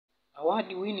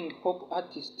Award-winning pop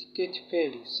artist Katy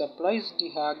Perry surprised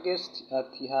her guests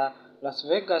at her Las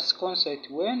Vegas concert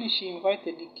when she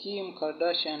invited Kim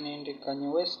Kardashian and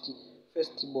Kanye West's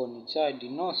firstborn child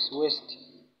North West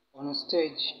on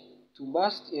stage to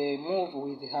bust a move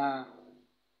with her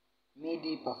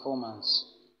mid-performance.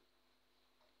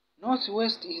 North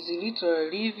West is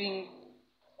literally living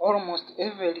almost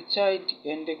every child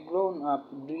and grown-up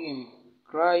dream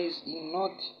cries in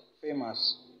Not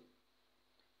Famous.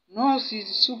 North's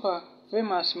super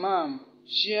famous mom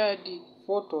shared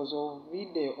photos of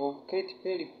video of Katy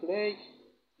Perry play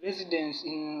residence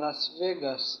in Las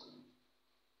Vegas,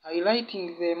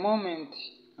 highlighting the moment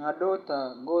her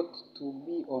daughter got to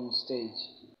be on stage.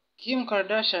 Kim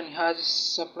Kardashian has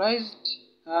surprised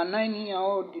her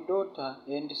 9-year-old daughter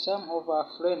and some of her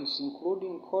friends,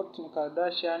 including Kourtney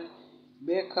Kardashian,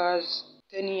 Becca's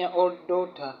 10-year-old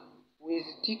daughter, with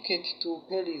tickets to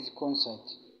Perry's concert.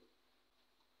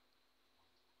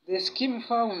 The Skims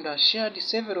founder shared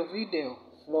several videos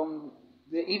from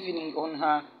the evening on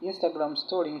her Instagram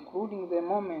story, including the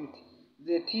moment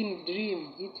the teen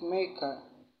dream hitmaker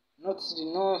noticed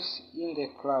North in the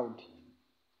crowd.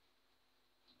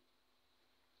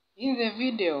 In the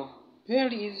video,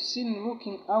 Perry is seen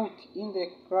looking out in the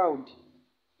crowd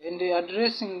and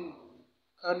addressing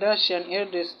Kardashian's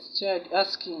eldest child,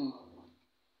 asking,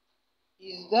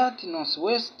 "Is that North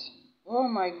West? Oh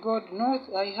my God, North,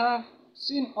 I have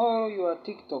seen all your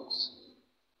TikToks."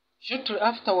 Shortly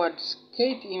afterwards,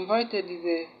 Kate invited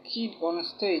the kid on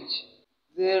stage.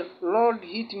 The road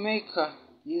hitmaker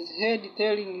is heard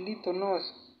telling Little North,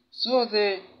 "So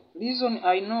the reason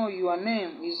I know your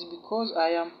name is because I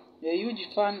am a huge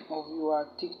fan of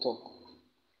your TikTok.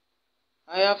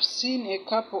 I have seen a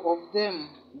couple of them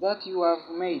that you have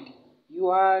made. You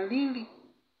are a really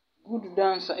good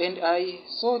dancer, and I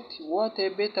thought what a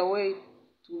better way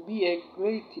to be a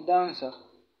great dancer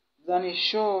than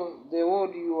show the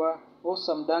world your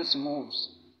awesome dance moves."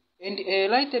 And a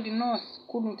lighted North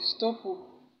couldn't stop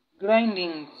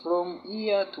grinding from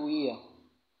ear to ear.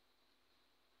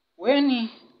 When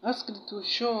asked to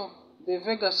show the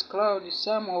Vegas crowd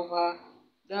some of her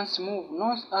dance moves,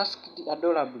 North asked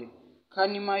adorably,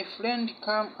 "Can my friend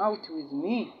come out with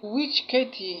me?" To which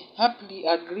Katy happily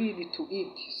agreed to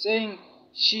it, saying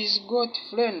she's got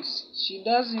friends. She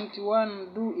doesn't want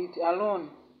to do it alone.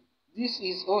 This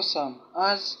is awesome,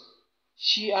 as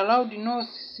she allowed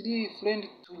North's 3 friends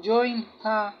to join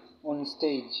her on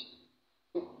stage.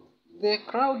 The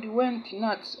crowd went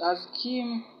nuts as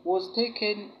Kim was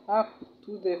taken up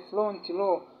to the front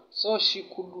row so she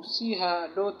could see her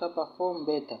daughter perform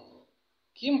better.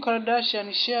 Kim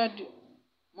Kardashian shared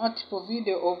multiple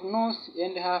videos of North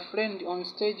and her friend on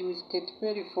stage with Katy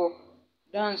Perry for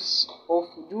dance-off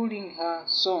during her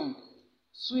song,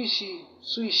 "Swish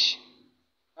Swish,"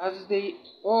 as they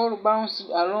all bounced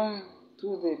along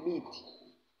to the beat.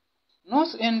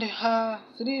 North and her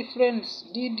 3 friends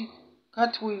did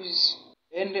cartwheels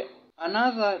and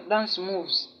another dance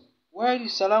moves while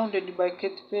surrounded by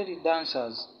Katy Perry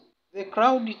dancers. The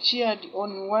crowd cheered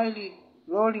on while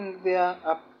rolling their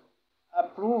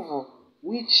approval,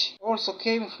 which also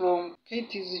came from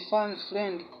Katy's fan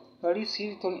friend Paris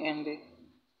Hilton and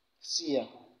Sia.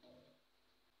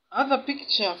 Other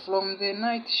picture from the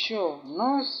night show,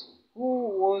 North,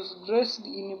 who was dressed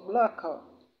in black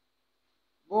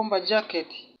bomber jacket,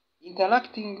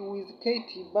 interacting with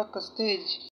Katy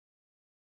backstage